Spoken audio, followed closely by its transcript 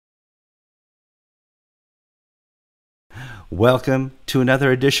Welcome to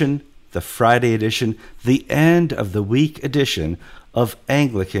another edition, the Friday edition, the end of the week edition of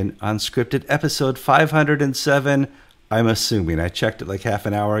Anglican Unscripted, episode 507. I'm assuming. I checked it like half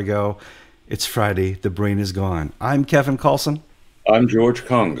an hour ago. It's Friday. The brain is gone. I'm Kevin Carlson. I'm George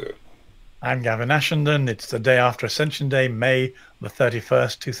Conger. I'm Gavin Ashenden. It's the day after Ascension Day, May the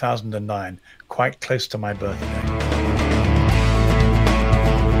 31st, 2009. Quite close to my birthday.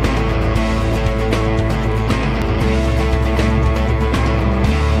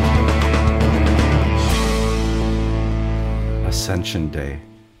 Ascension Day.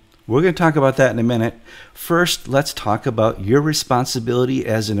 We're going to talk about that in a minute. First, let's talk about your responsibility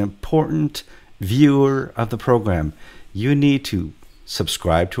as an important viewer of the program. You need to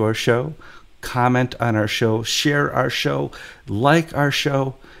subscribe to our show, comment on our show, share our show, like our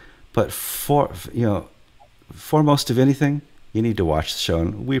show, but foremost of anything, you need to watch the show,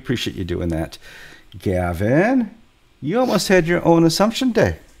 and we appreciate you doing that. Gavin, you almost had your own Assumption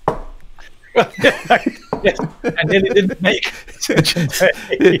Day. Yes, I nearly didn't make Ascension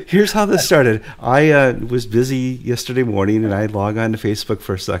Day. Here's how this started. I was busy yesterday morning, and I log on to Facebook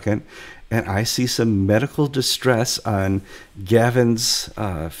for a second, and I see some medical distress on Gavin's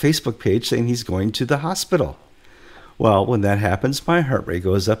Facebook page saying he's going to the hospital. Well, when that happens, my heart rate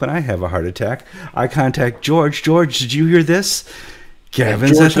goes up, and I have a heart attack. I contact George. George, did you hear this?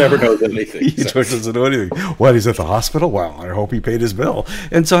 George never knows anything. George doesn't know anything. What, he's at the hospital? Well, I hope he paid his bill.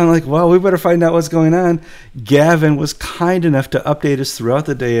 And so I'm like, well, we better find out what's going on. Gavin was kind enough to update us throughout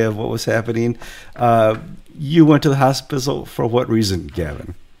the day of what was happening. You went to the hospital for what reason,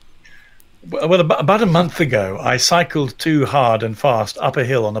 Gavin? Well, about a month ago, I cycled too hard and fast up a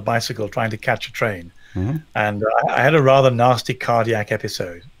hill on a bicycle trying to catch a train. Mm-hmm. And I had a rather nasty cardiac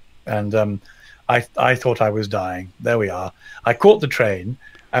episode. And I thought I was dying. There we are. I caught the train,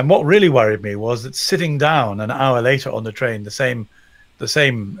 and what really worried me was that sitting down an hour later on the train, the same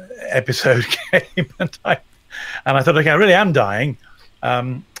episode came, and I thought, okay, I really am dying.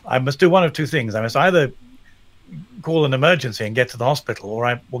 I must do one of two things. I must either call an emergency and get to the hospital, or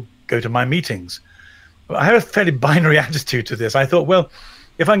I will go to my meetings. I have a fairly binary attitude to this. I thought, well,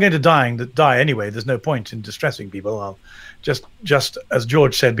 if I'm going to die anyway, there's no point in distressing people. I'll just as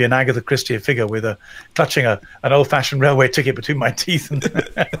George said, be an Agatha Christie figure with clutching an old-fashioned railway ticket between my teeth. And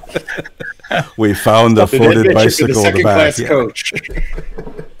we found the folded bicycle in the back. Coach.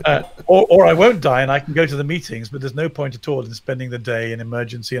 Or I won't die, and I can go to the meetings, but there's no point at all in spending the day in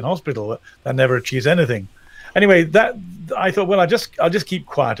emergency and hospital. That never achieves anything. Anyway, that I thought, well, I'll just keep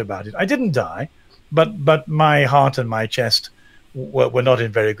quiet about it. I didn't die, but my heart and my chest were not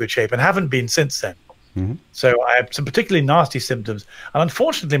in very good shape and haven't been since then. Mm-hmm. So I have some particularly nasty symptoms. And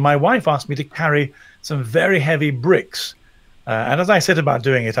unfortunately, my wife asked me to carry some very heavy bricks. And as I said about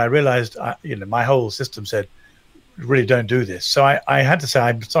doing it, I realized, my whole system said, really don't do this. So I had to say,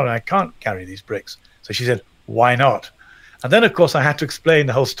 I'm sorry, I can't carry these bricks. So she said, why not? And then, of course, I had to explain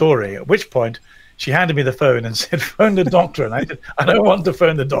the whole story, at which point she handed me the phone and said, phone the doctor. And I said, I don't want to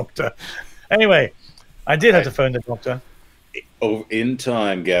phone the doctor. Anyway, I did have to phone the doctor. Oh, in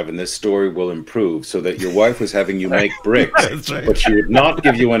time, Gavin, this story will improve so that your wife was having you make bricks, right. But she would not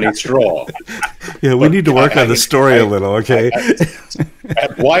give you any straw. Yeah, we need to work on the story a little, okay?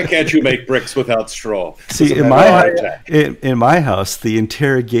 Why can't you make bricks without straw? See, in my house, the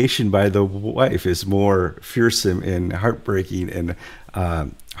interrogation by the wife is more fearsome and heartbreaking and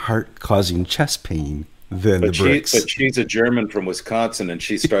heart-causing chest pain than the bricks. But she's a German from Wisconsin, and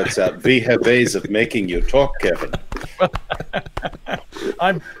she starts out, "We have ways of making you talk, Kevin."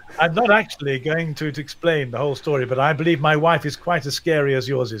 I'm not actually going to explain the whole story, but I believe my wife is quite as scary as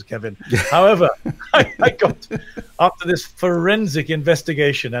yours is, Kevin. However, I got, after this forensic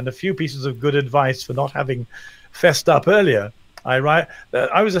investigation and a few pieces of good advice for not having fessed up earlier,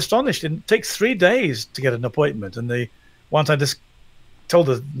 I was astonished. It takes 3 days to get an appointment, and once I just told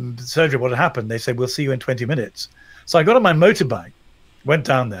the surgery what had happened, they said, we'll see you in 20 minutes. So I got on my motorbike, went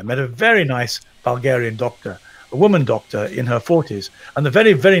down there, met a very nice Bulgarian doctor, a woman doctor in her 40s. And the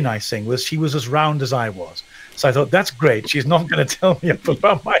very, very nice thing was she was as round as I was. So I thought, that's great. She's not going to tell me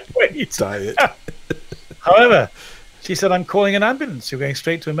about my weight. Diet. However, she said, I'm calling an ambulance. You're going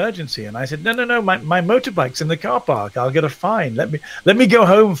straight to emergency. And I said, no, my motorbike's in the car park. I'll get a fine. Let me go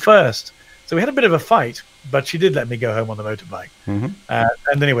home first. So we had a bit of a fight, but she did let me go home on the motorbike. Mm-hmm.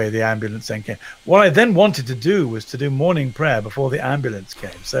 And anyway, the ambulance then came. What I then wanted to do was to do morning prayer before the ambulance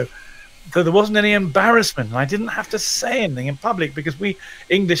came. So there wasn't any embarrassment. And I didn't have to say anything in public because we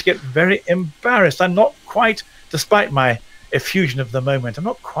English get very embarrassed. I'm not quite, despite my effusion of the moment, I'm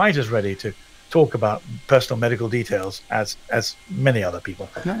not quite as ready to talk about personal medical details as many other people.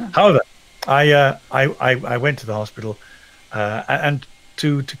 No. However, I went to the hospital. And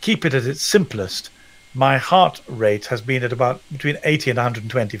to keep it at its simplest, my heart rate has been at about between 80 and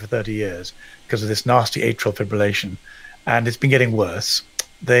 120 for 30 years because of this nasty atrial fibrillation, and it's been getting worse.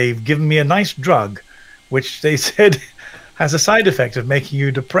 They've given me a nice drug, which they said has a side effect of making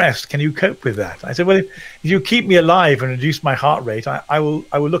you depressed. Can you cope with that? I said, well, if you keep me alive and reduce my heart rate, I will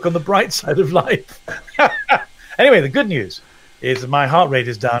look on the bright side of life. Anyway, the good news is that my heart rate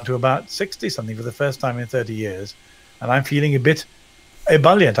is down to about 60 something for the first time in 30 years, and I'm feeling a bit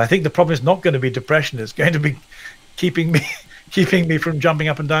ebullient. I think the problem is not going to be depression; it's going to be keeping me from jumping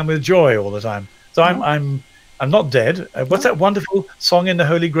up and down with joy all the time. So I'm not dead. What's that wonderful song in the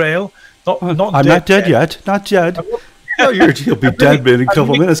Holy Grail? I'm not dead yet. Not yet. Oh, you'll be dead in a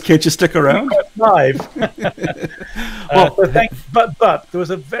couple of minutes. Can't you stick around? Live. But there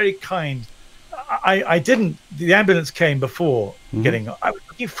was a very kind. I didn't. The ambulance came before getting. I was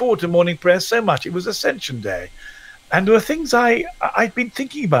looking forward to morning prayer so much. It was Ascension Day, and there were things I'd been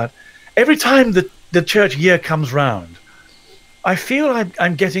thinking about. Every time the church year comes round, I feel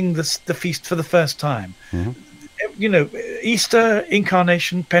I'm getting the feast for the first time. You know, Easter,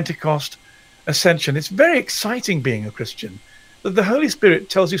 Incarnation, Pentecost, Ascension. It's very exciting being a Christian. The Holy Spirit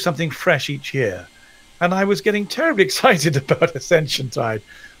tells you something fresh each year. And I was getting terribly excited about Ascension Tide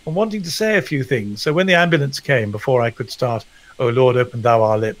and wanting to say a few things. So when the ambulance came before I could start, "O Lord, open thou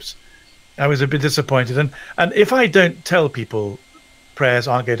our lips," I was a bit disappointed. And if I don't tell people prayers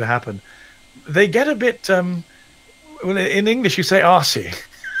aren't going to happen, they get a bit, well, in English you say arsey.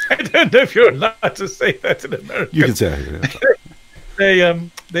 I don't know if you're allowed to say that in America. You can say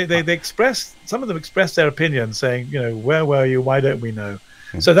it. They express, some of them express their opinion, saying, you know, where were you? Why don't we know?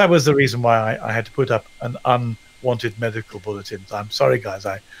 So that was the reason why I had to put up an unwanted medical bulletin. I'm sorry, guys,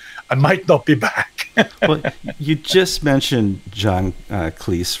 I might not be back. Well, you just mentioned John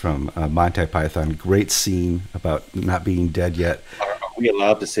Cleese from Monty Python. Great scene about not being dead yet. Are we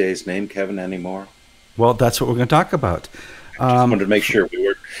allowed to say his name, Kevin, anymore? Well, that's what we're going to talk about. I just wanted to make sure we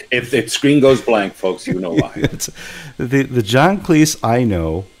were. If the screen goes blank, folks, you know why. The John Cleese I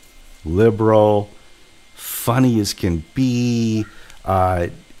know, liberal, funny as can be,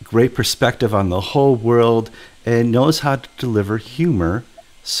 great perspective on the whole world, and knows how to deliver humor,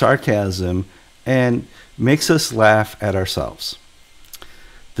 sarcasm, and makes us laugh at ourselves.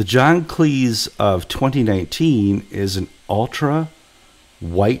 The John Cleese of 2019 is an ultra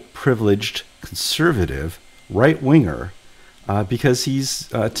white privileged conservative right-winger, because he's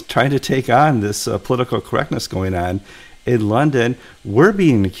trying to take on this political correctness going on in London. We're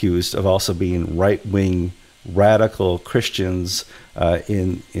being accused of also being right-wing radical Christians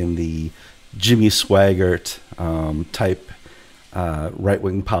in the Jimmy Swaggart type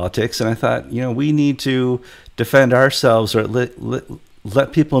right-wing politics. And I thought, you know, we need to defend ourselves, or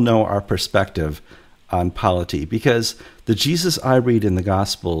let people know our perspective on polity, because the Jesus I read in the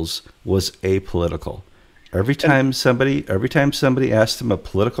Gospels was apolitical. Every time somebody asked him a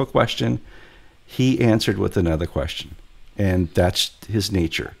political question, he answered with another question. And that's his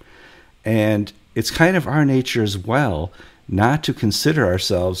nature. And it's kind of our nature as well not to consider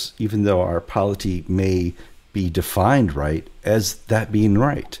ourselves, even though our polity may be defined right, as that being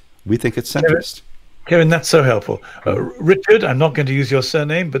right. We think it's centrist. Kevin, that's so helpful. Richard, I'm not going to use your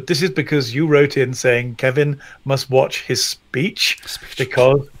surname, but this is because you wrote in saying Kevin must watch his speech.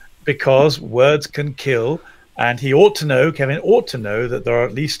 Because words can kill, and he ought to know, Kevin ought to know, that there are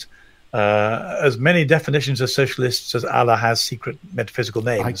at least as many definitions of socialists as Allah has secret metaphysical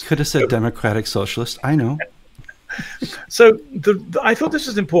names. I could have said democratic socialist. I know. So I thought this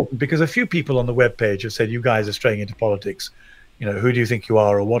was important because a few people on the webpage have said, you guys are straying into politics. You know, who do you think you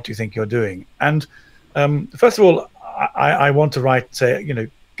are, or what do you think you're doing? And first of all, I want to say, you know,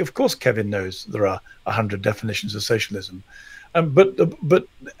 of course Kevin knows there are 100 definitions of socialism. But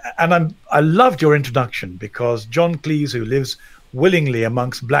I loved your introduction, because John Cleese, who lives willingly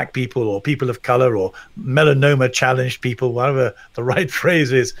amongst black people or people of color or melanoma challenged people, whatever the right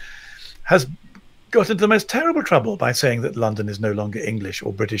phrase is, has got into the most terrible trouble by saying that London is no longer English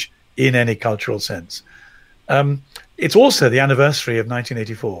or British in any cultural sense. It's also the anniversary of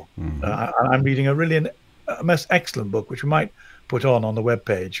 1984. I'm reading a most excellent book, which we might put on the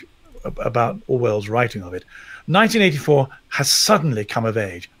webpage, about Orwell's writing of it. 1984 has suddenly come of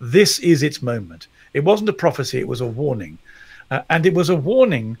age. This is its moment. It wasn't a prophecy, it was a warning. And it was a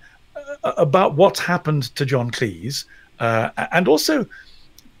warning about what's happened to John Cleese, and also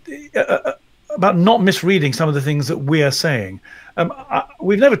about not misreading some of the things that we are saying.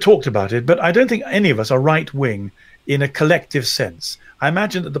 We've never talked about it, but I don't think any of us are right-wing in a collective sense. I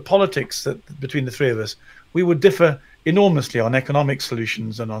imagine that the politics between the three of us, we would differ enormously on economic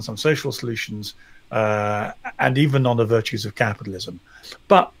solutions and on some social solutions, and even on the virtues of capitalism.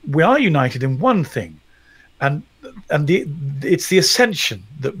 But we are united in one thing, and it's the ascension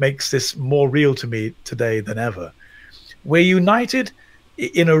that makes this more real to me today than ever. We're united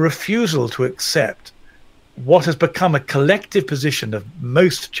in a refusal to accept what has become a collective position of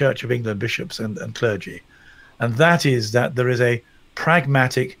most Church of England bishops and clergy, and that is that there is a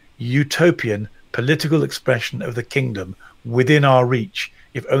pragmatic, utopian political expression of the kingdom within our reach,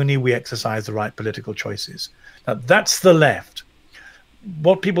 if only we exercise the right political choices. Now, that's the left.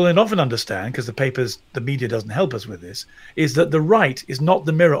 What people don't often understand, because the media doesn't help us with this, is that the right is not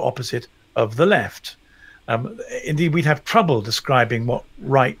the mirror opposite of the left. Indeed, we'd have trouble describing what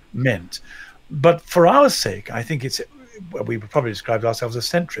right meant. But for our sake, I think we would probably describe ourselves as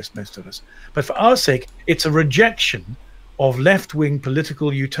centrist, most of us. But for our sake, it's a rejection of left-wing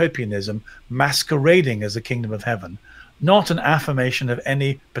political utopianism masquerading as the kingdom of heaven, not an affirmation of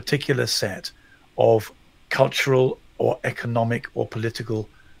any particular set of cultural or economic or political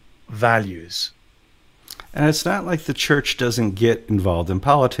values. And it's not like the church doesn't get involved in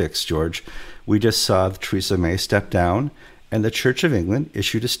politics, George. We just saw Theresa May step down, and the Church of England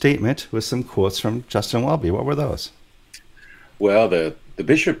issued a statement with some quotes from Justin Welby. What were those? Well, the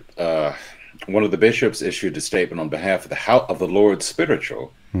bishop, one of the bishops, issued a statement on behalf of the Lord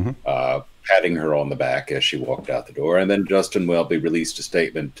Spiritual, patting her on the back as she walked out the door. And then Justin Welby released a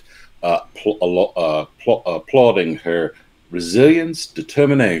statement applauding her resilience,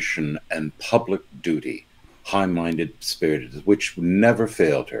 determination, and public duty, high-minded spirit, which never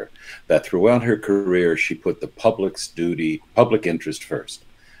failed her, that throughout her career she put the public interest first.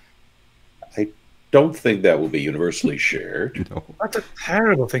 I don't think that will be universally shared. No. That's a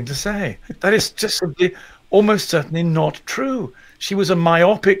terrible thing to say. That is just simply almost certainly not true. She was a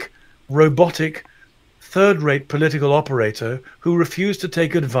myopic, robotic, third-rate political operator who refused to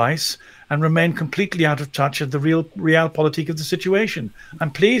take advice and remained completely out of touch of the realpolitik of the situation.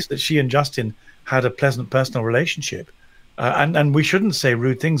 I'm pleased that she and Justin had a pleasant personal relationship. And we shouldn't say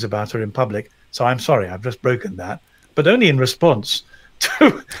rude things about her in public. So I'm sorry, I've just broken that. But only in response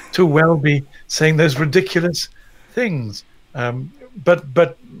to Welby saying those ridiculous things.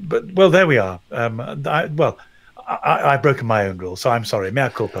 But well, there we are. I've broken my own rule, so I'm sorry. Mea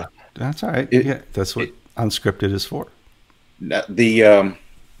culpa. That's all right. That's what Unscripted is for.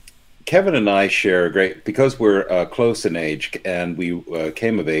 Kevin and I share because we're close in age, and we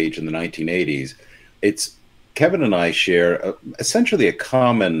came of age in the 1980s. Kevin and I share essentially a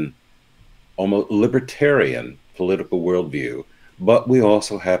common, almost libertarian political worldview, but we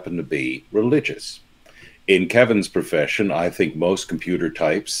also happen to be religious. In Kevin's profession, I think most computer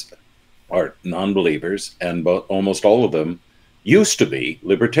types are non-believers, and almost all of them used to be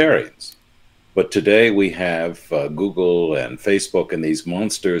libertarians. But today we have Google and Facebook and these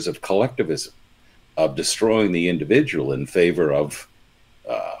monsters of collectivism, of destroying the individual in favor of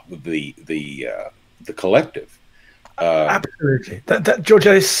the collective. Absolutely. George,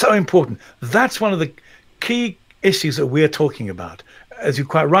 that is so important. That's one of the key issues that we're talking about. As you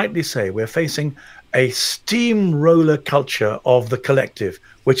quite rightly say, we're facing a steamroller culture of the collective,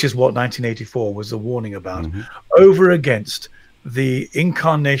 which is what 1984 was the warning about, over against the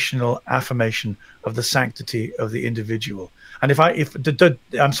incarnational affirmation of the sanctity of the individual. And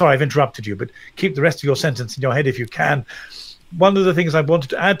I'm sorry, I've interrupted you, but keep the rest of your sentence in your head if you can. One of the things I wanted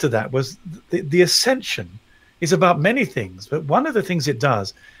to add to that was the ascension is about many things, but one of the things it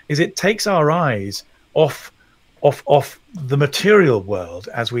does is it takes our eyes off the material world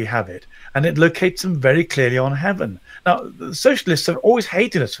as we have it, and it locates them very clearly on heaven. Now, the socialists have always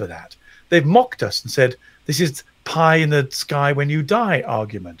hated us for that. They've mocked us and said, this is pie in the sky when you die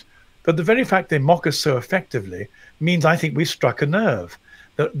argument. But the very fact they mock us so effectively means I think we've struck a nerve.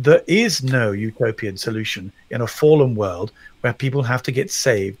 That there is no utopian solution in a fallen world where people have to get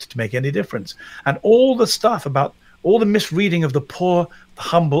saved to make any difference. And all the stuff about all the misreading of the poor, the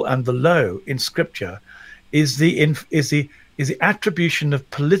humble, and the low in Scripture is the attribution of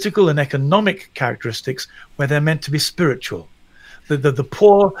political and economic characteristics where they're meant to be spiritual. The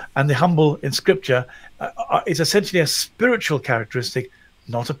poor and the humble in Scripture is essentially a spiritual characteristic,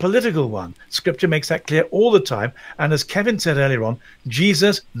 not a political one. Scripture makes that clear all the time. And as Kevin said earlier on,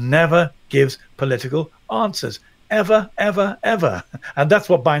 Jesus never gives political answers. Ever, ever, ever. And that's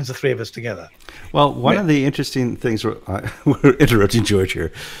what binds the three of us together. Well, one of the interesting things, we're interrupting George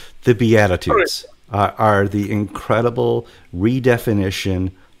here, the Beatitudes are the incredible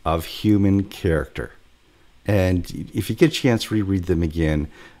redefinition of human character. And if you get a chance, reread them again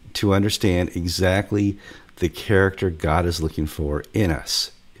to understand exactly the character God is looking for in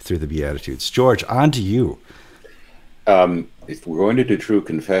us through the Beatitudes. George, on to you. If we're going to do true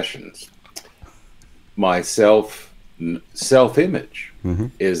confessions, my self-image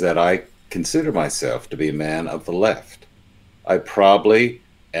is that I consider myself to be a man of the left. I probably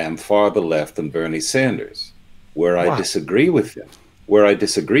am farther left than Bernie Sanders. Where I disagree with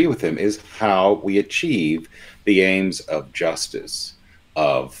him is how we achieve the aims of justice,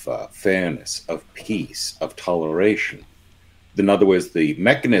 of fairness, of peace, of toleration. In other words, the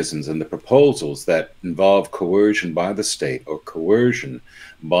mechanisms and the proposals that involve coercion by the state or coercion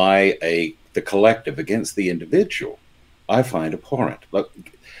by the collective against the individual, I find abhorrent. Look,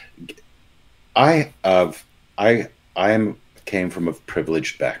 I came from a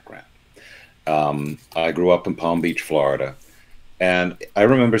privileged background. I grew up in Palm Beach, Florida, and I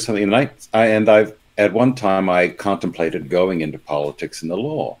remember something. At one time I contemplated going into politics and the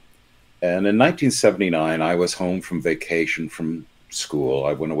law. And in 1979, I was home from vacation from school.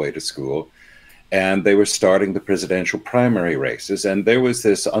 I went away to school, and they were starting the presidential primary races. And there was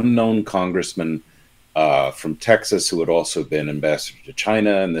this unknown congressman from Texas who had also been ambassador to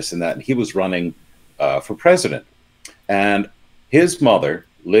China and this and that. And he was running for president. And his mother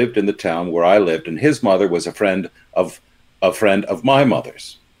lived in the town where I lived, and his mother was a friend of my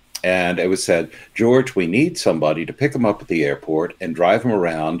mother's. And it was said, George, we need somebody to pick him up at the airport and drive him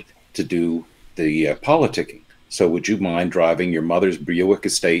around to do the politicking. So would you mind driving your mother's Buick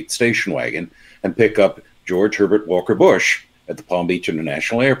Estate station wagon and pick up George Herbert Walker Bush at the Palm Beach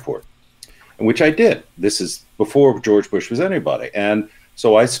International Airport? And which I did. This is before George Bush was anybody. And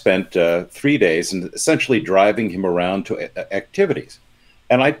so I spent 3 days and essentially driving him around to activities.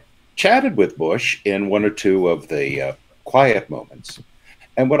 And I chatted with Bush in one or two of the quiet moments.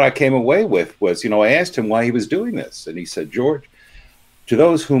 And what I came away with was, I asked him why he was doing this. And he said, George, to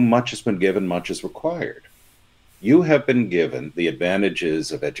those whom much has been given, much is required. You have been given the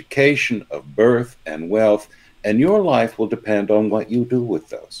advantages of education, of birth, and wealth, and your life will depend on what you do with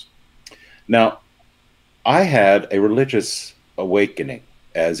those. Now, I had a religious awakening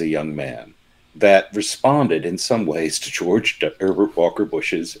as a young man that responded in some ways to George Herbert Walker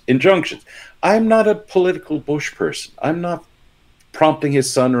Bush's injunctions. I'm not a political Bush person. I'm not prompting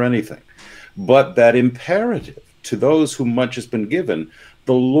his son or anything. But that imperative to those whom much has been given,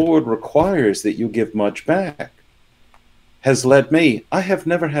 the Lord requires that you give much back, has led me. I have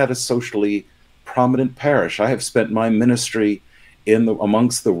never had a socially prominent parish. I have spent my ministry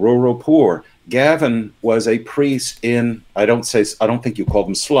amongst the rural poor. Gavin was a priest in, I don't think you call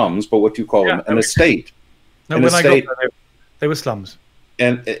them slums, but what do you call them? An estate. No, when I got there, they were slums.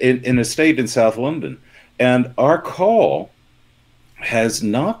 And in an estate in South London. And our call has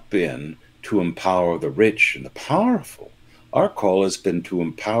not been to empower the rich and the powerful. Our call has been to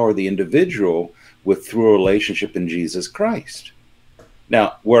empower the individual through a relationship in Jesus Christ.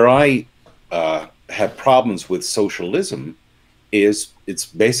 Now, where I have problems with socialism it's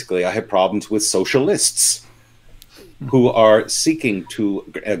basically I have problems with socialists who are seeking to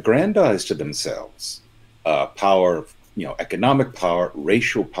aggrandize to themselves power, economic power,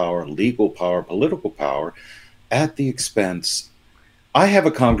 racial power, legal power, political power, at the expense. I have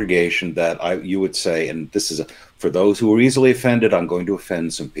a congregation that you would say, and this is for those who are easily offended, I'm going to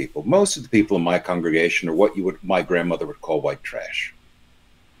offend some people. Most of the people in my congregation are what my grandmother would call white trash.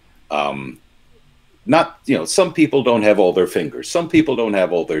 Some people don't have all their fingers. Some people don't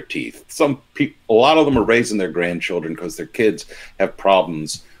have all their teeth. A lot of them are raising their grandchildren because their kids have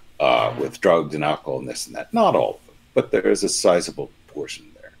problems with drugs and alcohol and this and that. Not all of them, but there is a sizable portion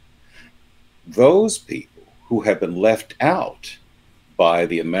there. Those people who have been left out by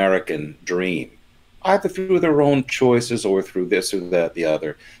the American dream, either through their own choices or through this or that, the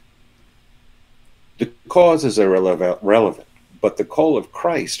other, the causes are relevant, but the call of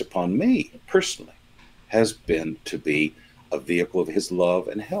Christ upon me personally has been to be a vehicle of his love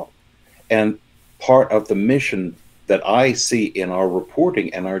and help. And part of the mission that I see in our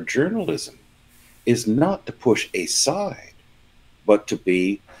reporting and our journalism is not to push a side, but to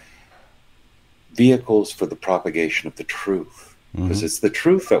be vehicles for the propagation of the truth. Because it's the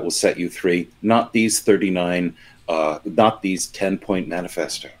truth that will set you free, not these 39, not these 10-point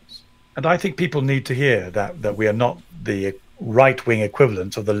manifestos. And I think people need to hear that we are not the right-wing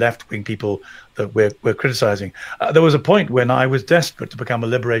equivalent of the left-wing people that we're criticizing. There was a point when I was desperate to become a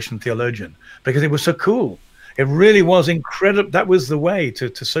liberation theologian because it was so cool. It really was incredible. That was the way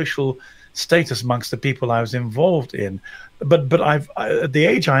to social status amongst the people I was involved in. But at the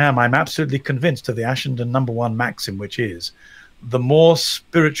age I am, I'm absolutely convinced of the Ashenden #1 maxim, which is the more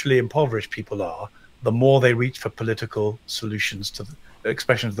spiritually impoverished people are, the more they reach for political solutions to the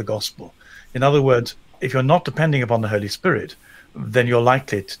expression of the gospel. In other words, if you're not depending upon the Holy Spirit, then you're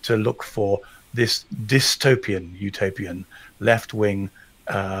likely to look for this dystopian, utopian, left-wing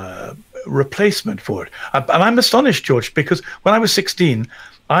replacement for it. And I'm astonished, George, because when I was 16,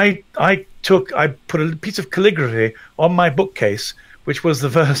 I put a piece of calligraphy on my bookcase, which was the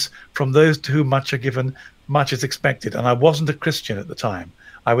verse, "From those to whom much are given, much is expected." And I wasn't a Christian at the time.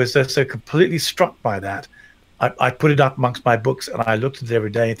 I was just so completely struck by that. I put it up amongst my books, and I looked at it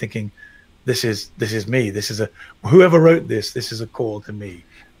every day thinking, this is me. This is whoever wrote this is a call to me.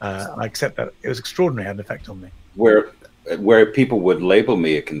 I accept that. It was extraordinary, had an effect on me. Where people would label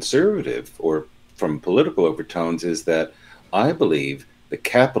me a conservative or from political overtones is that I believe the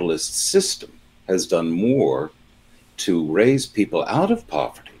capitalist system has done more to raise people out of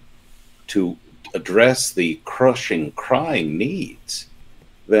poverty, to address the crushing, crying needs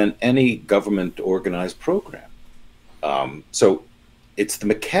than any government organized program. So it's the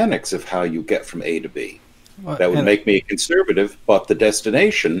mechanics of how you get from A to B that would make me a conservative, but the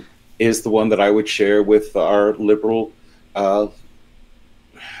destination is the one that I would share with our liberal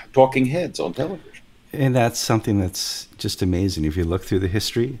talking heads on television. And that's something that's just amazing. If you look through the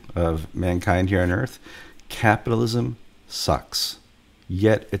history of mankind here on Earth, capitalism sucks,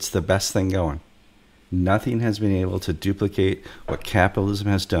 yet it's the best thing going. Nothing has been able to duplicate what capitalism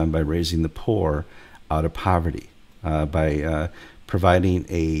has done by raising the poor out of poverty, by providing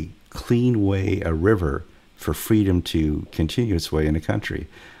a clean way, a river for freedom to continue its way in a country.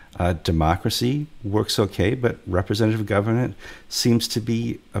 Democracy works okay, but representative government seems to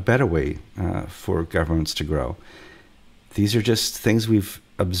be a better way for governments to grow. These are just things we've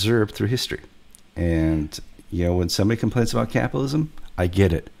observed through history. And, when somebody complains about capitalism, I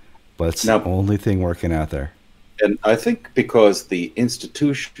get it. But it's the only thing working out there. And I think because the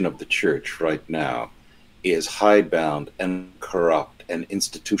institution of the church right now is hidebound and corrupt and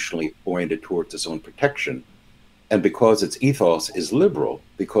institutionally oriented towards its own protection, and because its ethos is liberal,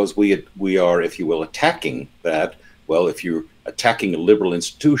 because we are, if you will, attacking that, well, if you're attacking a liberal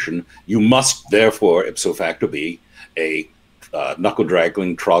institution, you must therefore ipso facto be a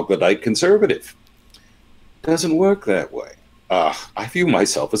knuckle-draggling troglodyte conservative. Doesn't work that way. I view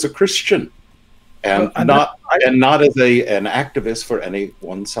myself as a Christian, and not as an activist for any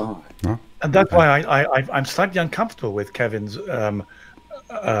one side. No? And that's why I'm slightly uncomfortable with Kevin's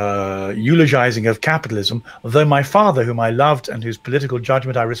eulogizing of capitalism, though my father, whom I loved and whose political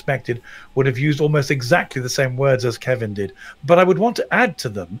judgment I respected, would have used almost exactly the same words as Kevin did. But I would want to add to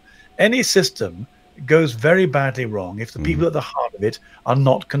them, any system goes very badly wrong if the people at the heart of it are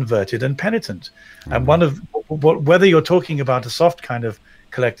not converted and penitent. And whether you're talking about a soft kind of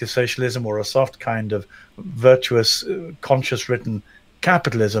collective socialism or a soft kind of virtuous, conscious-written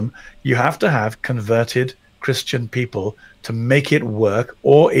capitalism, you have to have converted Christian people to make it work,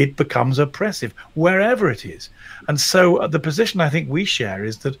 or it becomes oppressive wherever it is. And so the position I think we share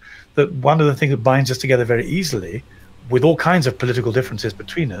is that one of the things that binds us together very easily, with all kinds of political differences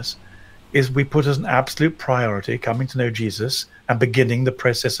between us, is we put as an absolute priority coming to know Jesus and beginning the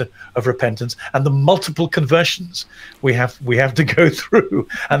process of repentance and the multiple conversions we have to go through.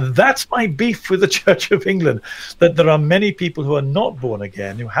 And that's my beef with the Church of England, that there are many people who are not born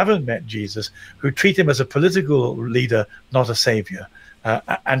again, who haven't met Jesus, who treat him as a political leader, not a savior,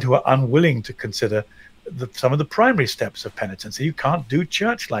 and who are unwilling to consider some of the primary steps of penitence. You can't do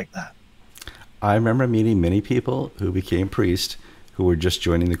church like that. I remember meeting many people who became priests who were just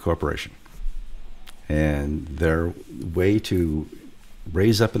joining the corporation. And their way to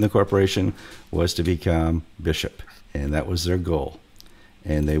raise up in the corporation was to become bishop. And that was their goal.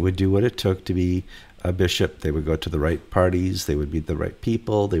 And they would do what it took to be a bishop. They would go to the right parties. They would meet the right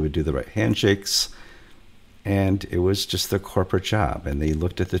people. They would do the right handshakes. And it was just their corporate job. And they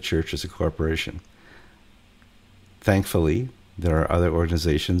looked at the church as a corporation. Thankfully, there are other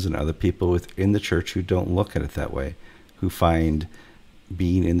organizations and other people within the church who don't look at it that way, who find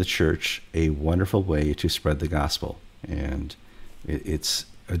being in the church a wonderful way to spread the gospel. And it's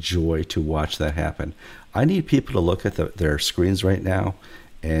a joy to watch that happen. I need people to look at their screens right now,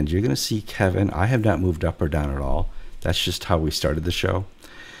 and you're going to see Kevin. I have not moved up or down at all. That's just how we started the show.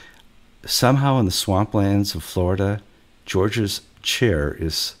 Somehow in the swamplands of Florida, George's chair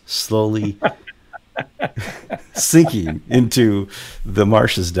is slowly sinking into the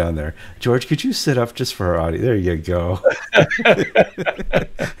marshes down there. George, could you sit up just for our audio? There you go.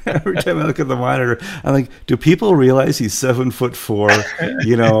 Every time I look at the monitor, I'm like, do people realize he's 7'4"?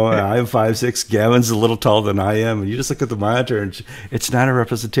 I'm 5'6". Gavin's a little taller than I am. And you just look at the monitor, and it's not a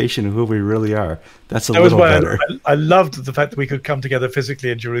representation of who we really are. That's a little better. I loved the fact that we could come together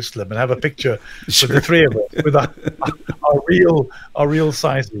physically in Jerusalem and have a picture with the three of us, with our real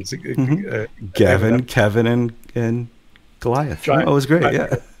sizes. Gavin, Kevin, and Goliath. It was great.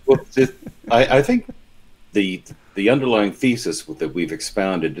 Yeah. Well, I think the the underlying thesis that we've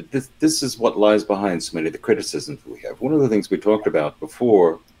expounded, this is what lies behind so many of the criticisms we have. One of the things we talked about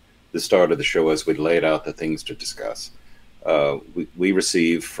before the start of the show, as we laid out the things to discuss, we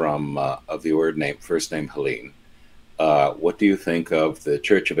received from a viewer named first name Helene. What do you think of the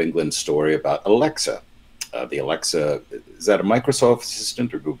Church of England story about Alexa? The Alexa, is that a Microsoft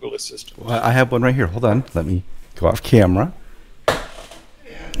assistant or Google assistant? Well, I have one right here. Hold on. Let me go off camera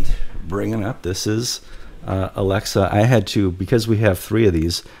and bring it up. This is Alexa. I had to, because we have 3 of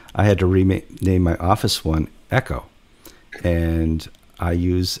these, I had to rename my office one Echo. And I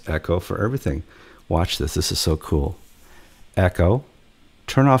use Echo for everything. Watch this. This is so cool. Echo,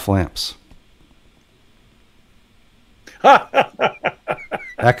 turn off lamps.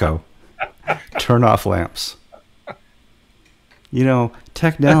 Echo, turn off lamps. You know,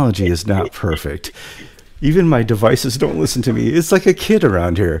 technology is not perfect. Even my devices don't listen to me. It's like a kid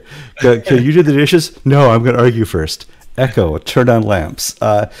around here. Can you do the dishes? No, I'm going to argue first. Echo, turn on lamps.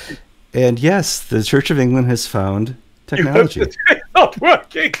 And yes, the Church of England has found technology. It's not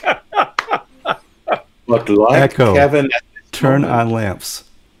working. Look, like Echo, Kevin, turn on lamps.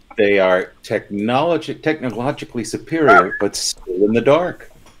 they are technologically superior, but still in the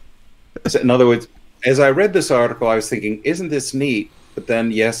dark. So in other words, as I read this article, I was thinking, isn't this neat? But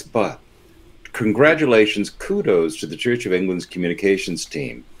then, yes, but. Congratulations, kudos to the Church of England's communications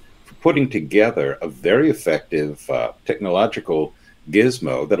team for putting together a very effective technological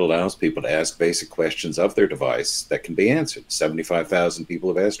gizmo that allows people to ask basic questions of their device that can be answered. 75,000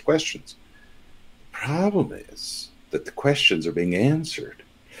 people have asked questions. The problem is that the questions are being answered.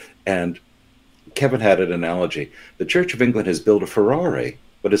 And Kevin had an analogy. The Church of England has built a Ferrari,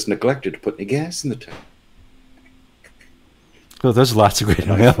 but has neglected to put any gas in the tank. Well, there's lots of great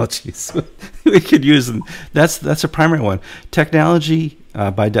analogies we could use, and that's a primary one. Technology,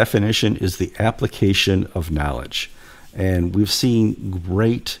 by definition, is the application of knowledge, and we've seen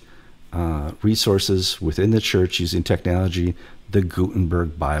great resources within the church using technology. The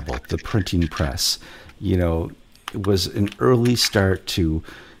Gutenberg Bible, the printing press, you know, it was an early start to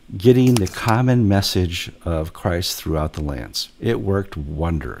getting the common message of Christ throughout the lands. It worked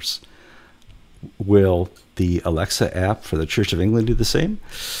wonders. Will the Alexa app for the Church of England do the same?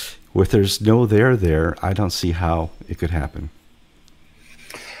 If there's no there, I don't see how it could happen.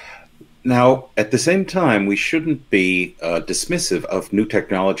 Now, at the same time, we shouldn't be dismissive of new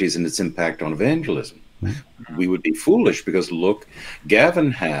technologies and its impact on evangelism. Mm-hmm. We would be foolish because, look,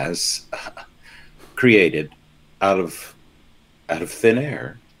 Gavin has created out of thin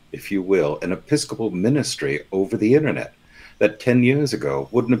air, if you will, an Episcopal ministry over the internet that 10 years ago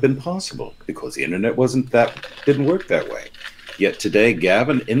wouldn't have been possible because the internet didn't work that way. Yet today,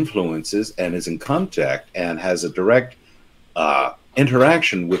 Gavin influences and is in contact and has a direct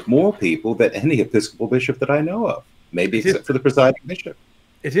interaction with more people than any Episcopal bishop that I know of, maybe except for the presiding bishop.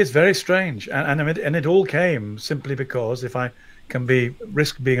 It is very strange, and it all came simply because, if I can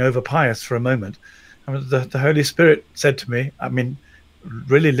risk being over pious for a moment, the Holy Spirit said to me,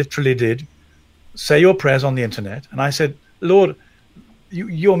 really literally did, say your prayers on the internet. And I said, Lord,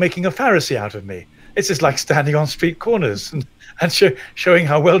 you're making a Pharisee out of me. It's just like standing on street corners and showing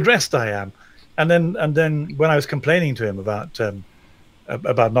how well dressed I am. And then when I was complaining to him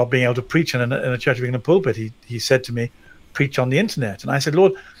about not being able to preach in a Church of England pulpit, he said to me, preach on the internet. And I said,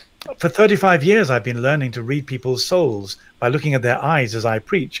 Lord, for 35 years I've been learning to read people's souls by looking at their eyes as I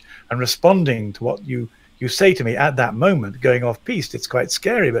preach and responding to what you say to me at that moment, going off piste. It's quite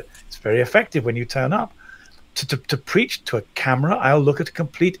scary, but it's very effective when you turn up. To preach to a camera, I'll look at a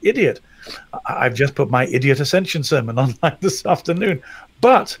complete idiot. I've just put my Idiot Ascension sermon online this afternoon.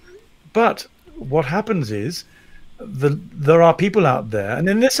 But what happens is there are people out there, and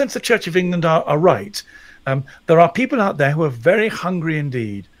in this sense the Church of England are right. There are people out there who are very hungry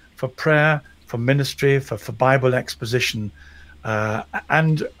indeed for prayer, for ministry, for Bible exposition.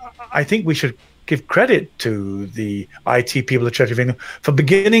 And I think we should give credit to the IT people of the Church of England for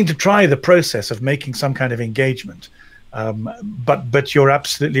beginning to try the process of making some kind of engagement. But you're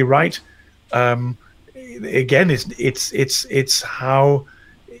absolutely right. Again, it's how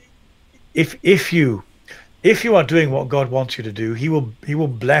if you are doing what God wants you to do, He will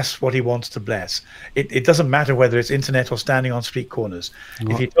bless what He wants to bless. It doesn't matter whether it's internet or standing on street corners.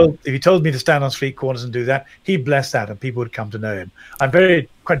 If He told me to stand on street corners and do that, He blessed that, and people would come to know Him. I'm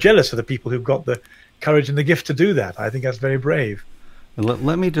quite jealous of the people who've got the courage and the gift to do that. I think that's very brave.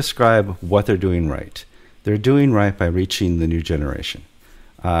 Let me describe what they're doing right. They're doing right by reaching the new generation.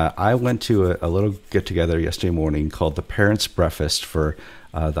 I went to a little get-together yesterday morning called the Parents' Breakfast for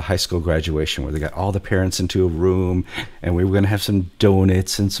the high school graduation, where they got all the parents into a room, and we were going to have some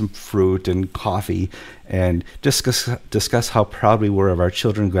donuts and some fruit and coffee and discuss how proud we were of our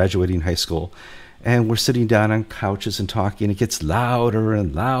children graduating high school. And we're sitting down on couches and talking. It gets louder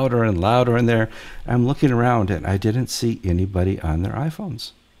and louder and louder in there. I'm looking around, and I didn't see anybody on their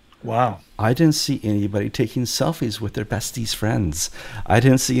iPhones. Wow. I didn't see anybody taking selfies with their besties' friends. I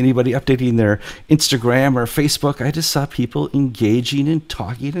didn't see anybody updating their Instagram or Facebook. I just saw people engaging and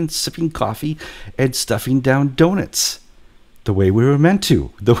talking and sipping coffee and stuffing down donuts the way we were meant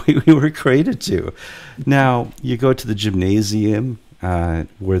to, the way we were created to. Now, you go to the gymnasium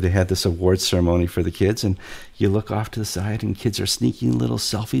where they had this award ceremony for the kids, and you look off to the side and kids are sneaking little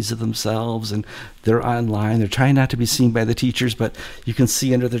selfies of themselves, and they're online. They're trying not to be seen by the teachers, but you can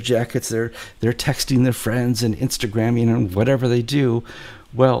see under their jackets they're texting their friends and Instagramming and whatever they do.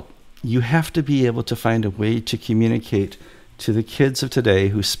 Well, you have to be able to find a way to communicate to the kids of today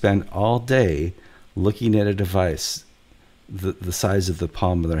who spend all day looking at a device the size of the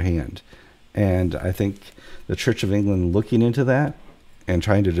palm of their hand. And I think the Church of England looking into that and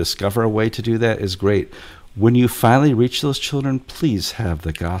trying to discover a way to do that is great. When you finally reach those children, please have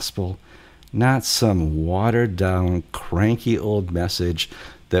the gospel, not some watered down, cranky old message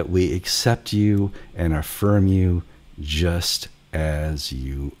that we accept you and affirm you just as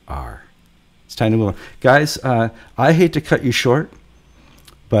you are. It's time to move on. Guys, I hate to cut you short,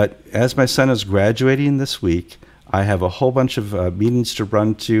 but as my son is graduating this week, I have a whole bunch of meetings to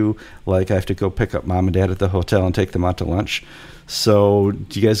run to, like I have to go pick up mom and dad at the hotel and take them out to lunch. So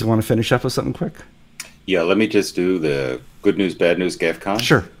do you guys want to finish up with something quick? Yeah, let me just do the good news, bad news, GAFCON.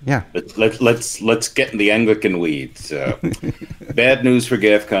 Sure, yeah. Let's get in the Anglican weeds. Bad news for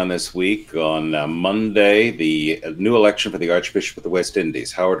GAFCON this week. On Monday, the new election for the Archbishop of the West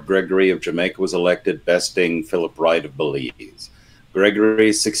Indies. Howard Gregory of Jamaica was elected, besting Philip Wright of Belize. Gregory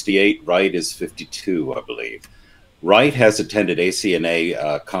is 68, Wright is 52, I believe. Wright has attended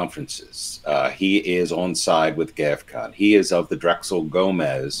ACNA conferences. He is on side with GAFCON. He is of the Drexel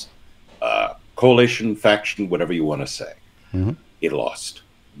Gomez coalition, faction, whatever you want to say. Mm-hmm. He lost.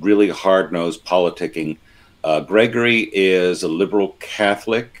 Really hard-nosed politicking. Gregory is a liberal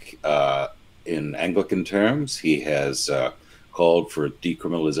Catholic in Anglican terms. He has called for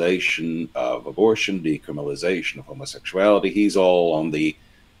decriminalization of abortion, decriminalization of homosexuality. He's all on the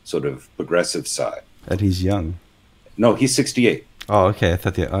sort of progressive side. And he's young. No, he's 68. Oh, okay. I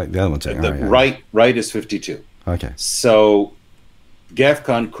thought the other one's Wright is 52. Okay. So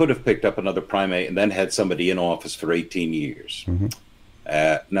GAFCON could have picked up another primate and then had somebody in office for 18 years. Mm-hmm.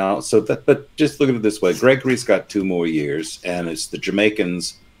 But just look at it this way. Gregory's got 2 more years, and it's the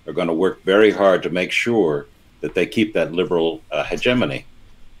Jamaicans are going to work very hard to make sure that they keep that liberal hegemony.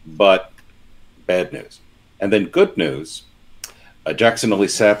 But bad news. And then good news. Jackson Ole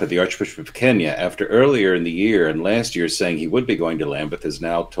Sapa, the Archbishop of Kenya, after earlier in the year and last year saying he would be going to Lambeth, has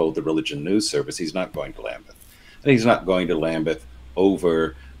now told the Religion News Service he's not going to Lambeth. And he's not going to Lambeth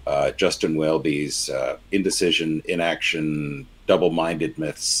over Justin Welby's indecision, inaction, double-minded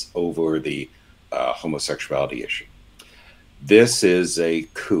myths over the homosexuality issue. This is a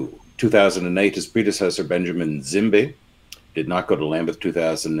coup. 2008, his predecessor, Benjamin Zimbe, did not go to Lambeth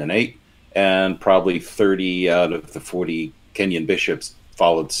 2008, and probably 30 out of the 40 Kenyan bishops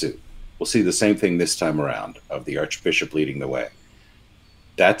followed suit. We'll see the same thing this time around, of the Archbishop leading the way.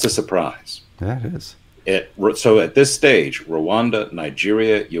 That's a surprise. That is. So at this stage, Rwanda,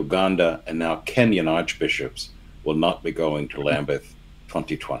 Nigeria, Uganda, and now Kenyan archbishops will not be going to Lambeth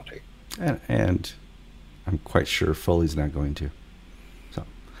 2020. And I'm quite sure Foley's not going to. So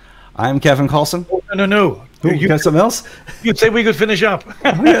I'm Kevin Carlson. Oh, no. You got something else? You'd say we could finish up.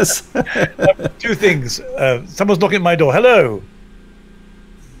 Oh, yes. 2 things. Someone's knocking at my door. Hello.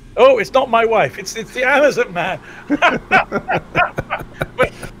 Oh, it's not my wife. It's the Amazon man.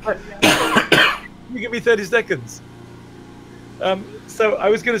 You give me 30 seconds. So I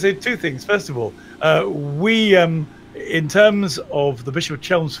was going to say 2 things. First of all, we, in terms of the Bishop of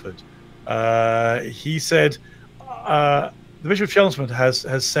Chelmsford, he said, the Bishop of Chelmsford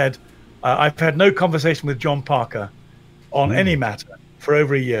has said, I've had no conversation with John Parker on any matter for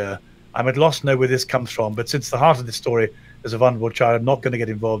over a year. I'm at loss to know where this comes from, but since the heart of this story is a vulnerable child, I'm not going to get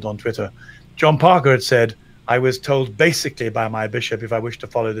involved on Twitter. John Parker had said, I was told basically by my bishop, if I wished to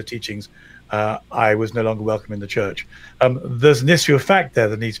follow the teachings, I was no longer welcome in the church. There's an issue of fact there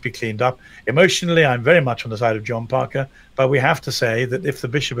that needs to be cleaned up. Emotionally, I'm very much on the side of John Parker, but we have to say that if the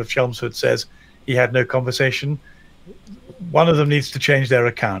Bishop of Chelmsford says he had no conversation, one of them needs to change their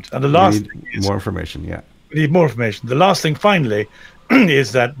account. And the last thing is, more information, yeah. We need more information. The last thing, finally,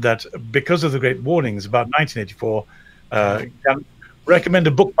 is that because of the great warnings about 1984, recommend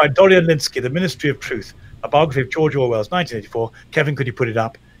a book by Dorian Lynskey, The Ministry of Truth, a biography of George Orwell's 1984. Kevin, could you put it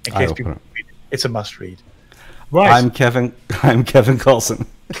up in case people read it? It's a must-read. Right. I'm Kevin Coulson.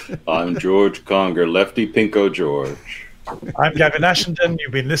 I'm George Conger, Lefty Pinko George. I'm Gavin Ashenden.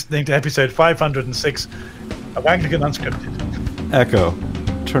 You've been listening to episode 506 of Anglican Unscripted. Echo,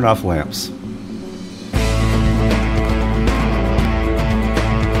 turn off lamps.